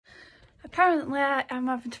Apparently I'm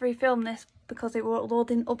having to refilm this because it won't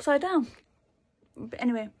loading upside down. But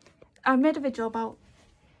anyway, I made a video about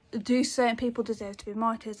do certain people deserve to be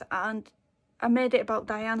martyrs, and I made it about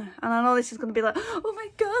Diana, and I know this is going to be like, oh my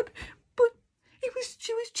god, but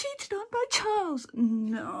she was cheated on by Charles.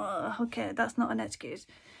 No, okay, that's not an excuse.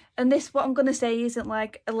 And this, what I'm going to say, isn't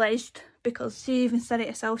like alleged, because she even said it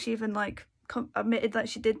herself. She even like admitted that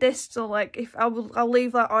she did this. So like, if I'll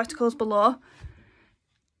leave that articles below.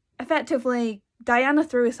 Effectively, Diana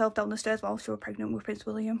threw herself down the stairs while she was pregnant with Prince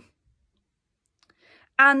William.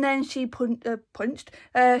 And then she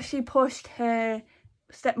she pushed her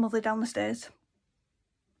stepmother down the stairs.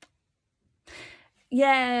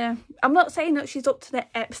 Yeah, I'm not saying that she's up to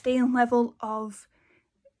the Epstein level of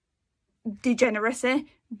degeneracy,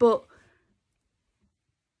 but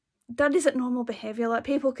that isn't normal behaviour. Like,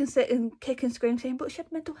 people can sit and kick and scream saying, but she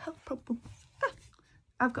had mental health problems.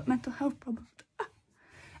 I've got mental health problems.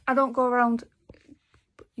 I don't go around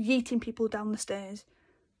yeeting people down the stairs.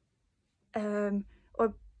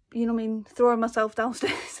 Or, you know what I mean, throwing myself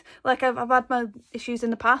downstairs. Like, I've had my issues in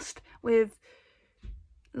the past with...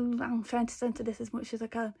 I'm trying to censor this as much as I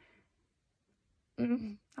can.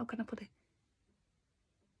 How can I put it?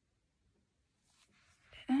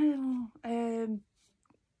 I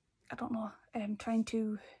don't know. Trying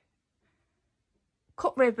to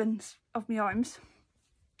cut ribbons of my arms.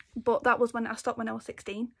 But that was when I stopped when I was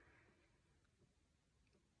 16.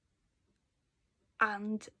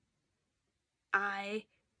 And I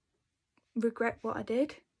regret what I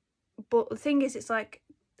did. But the thing is, it's like,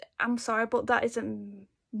 I'm sorry, but that isn't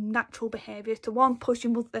natural behaviour. To one, push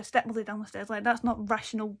your stepmother down the stairs, like, that's not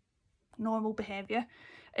rational, normal behaviour.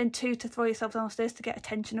 And two, to throw yourself down the stairs to get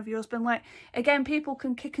attention of your husband. Like, again, people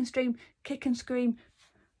can kick and scream.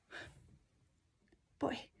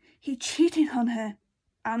 But he cheated on her.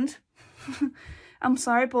 And I'm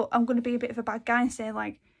sorry, but I'm going to be a bit of a bad guy and say,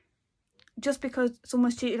 like, just because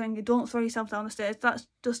someone's cheated on you, don't throw yourself down the stairs. That's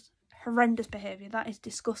just horrendous behaviour. That is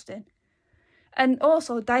disgusting. And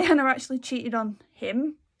also, Diana actually cheated on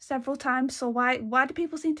him several times. So why do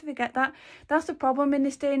people seem to forget that? That's the problem in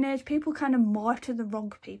this day and age. People kind of martyr the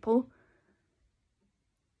wrong people.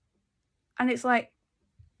 And it's like,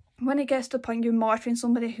 when it gets to the point you're martyring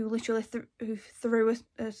somebody who literally who threw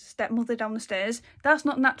a stepmother down the stairs, that's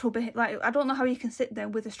not natural behaviour. Like, I don't know how you can sit there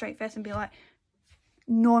with a straight face and be like,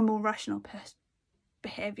 normal, rational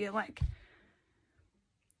behaviour. Like,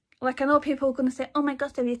 I know people are going to say, oh my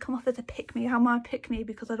god, so you come off as a pick-me. How am I a pick-me?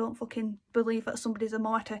 Because I don't fucking believe that somebody's a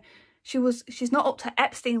martyr. She's not up to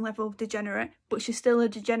Epstein level of degenerate, but she's still a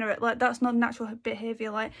degenerate. Like, that's not natural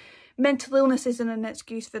behaviour. Like, mental illness isn't an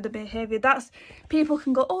excuse for the behaviour. That's, people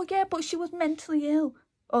can go, oh yeah, but she was mentally ill.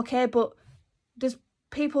 Okay, but there's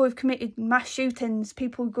people who've committed mass shootings,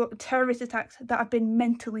 people who've got terrorist attacks that have been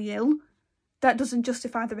mentally ill. That doesn't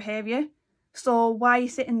justify the behaviour. So why are you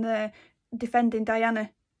sitting there defending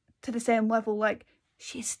Diana to the same level? Like,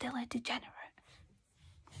 she's still a degenerate.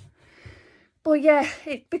 But yeah,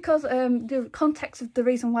 it's because the context of the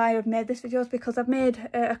reason why I've made this video is because I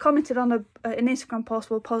commented on an Instagram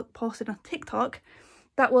post posted on TikTok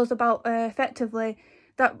that was about effectively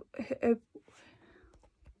that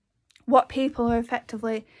what people are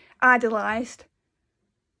effectively idolised,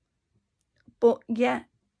 but yeah,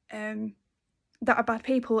 that are bad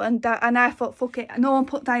people, and I thought, fuck it, no one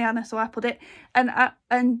put Diana, so I put it,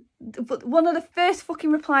 but one of the first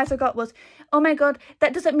fucking replies I got was, oh my god,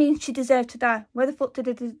 that doesn't mean she deserved to die. Where the fuck did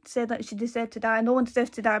it say that she deserved to die? No one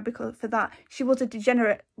deserves to die because for that. She was a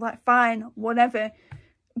degenerate, like, fine, whatever,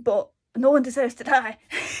 but no one deserves to die.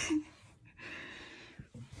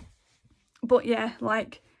 But yeah,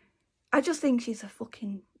 like, I just think she's a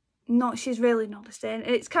fucking, she's really not the same.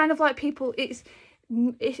 It's kind of like people,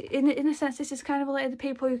 in a sense, this is kind of like the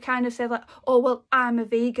people who kind of say, like, oh, well, I'm a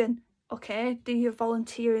vegan. Okay, do you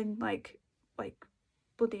volunteer in, like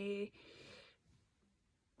bloody,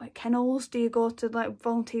 like, kennels? Do you go to, like,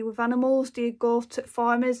 volunteer with animals? Do you go to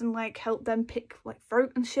farmers and, like, help them pick, like,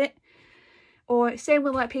 fruit and shit? Or same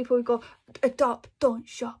with, like, people who go, adopt, don't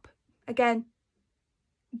shop. Again,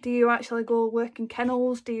 do you actually go work in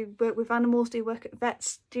kennels? Do you work with animals? Do you work at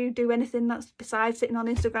vets? Do you do anything that's besides sitting on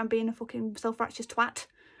Instagram being a fucking self-righteous twat?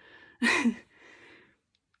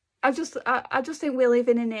 I just think we live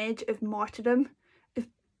in an age of martyrdom.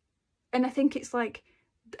 And I think it's like,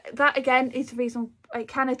 that again is the reason it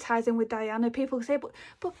kind of ties in with Diana. People say,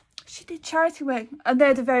 but she did charity work. And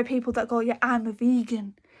they're the very people that go, yeah, I'm a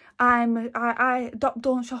vegan. I adopt,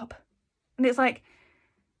 don't shop. And it's like,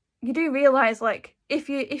 you do realise, like, if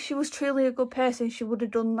she was truly a good person, she would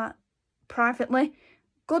have done that privately.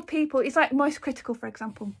 Good people, it's like Moist Critical, for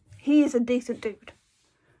example. He is a decent dude.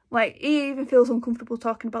 Like, he even feels uncomfortable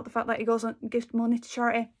talking about the fact that he goes and gives money to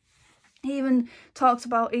charity. He even talks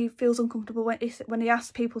about he feels uncomfortable when he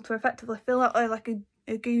asks people to effectively fill out like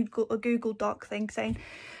a Google Doc thing saying,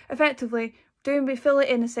 effectively, fill it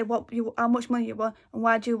in and say how much money you want and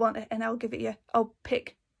why do you want it, and I'll give it you. I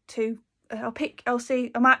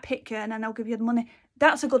might pick you and then I'll give you the money.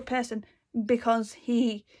 That's a good person, because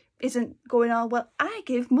he isn't going, oh, well, I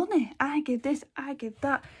give money, I give this, I give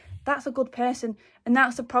that. That's a good person. And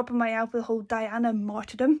that's the problem I have with the whole Diana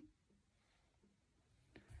martyrdom.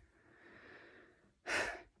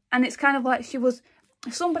 And it's kind of like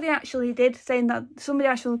somebody actually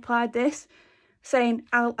applied this, saying,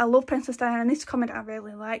 I love Princess Diana. And this comment I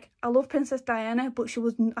really like. I love Princess Diana, but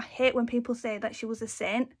I hate when people say that she was a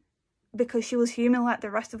saint because she was human like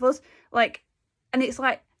the rest of us. Like, and it's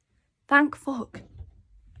like, thank fuck.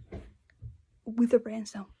 With a brain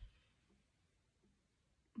cell.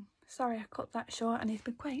 Sorry, I cut that short. I need to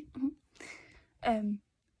be quiet.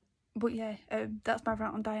 But yeah, that's my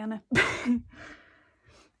rant on Diana.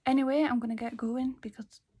 Anyway, I'm going to get going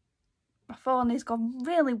because my phone has gone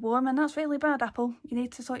really warm and that's really bad, Apple. You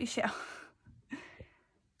need to sort your shit out.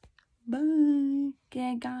 Bye.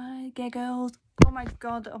 Gay guys, gay girls. Oh my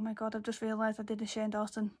god, I've just realised I did a Shane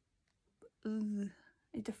Dawson. Ugh.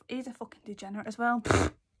 He's a fucking degenerate as well.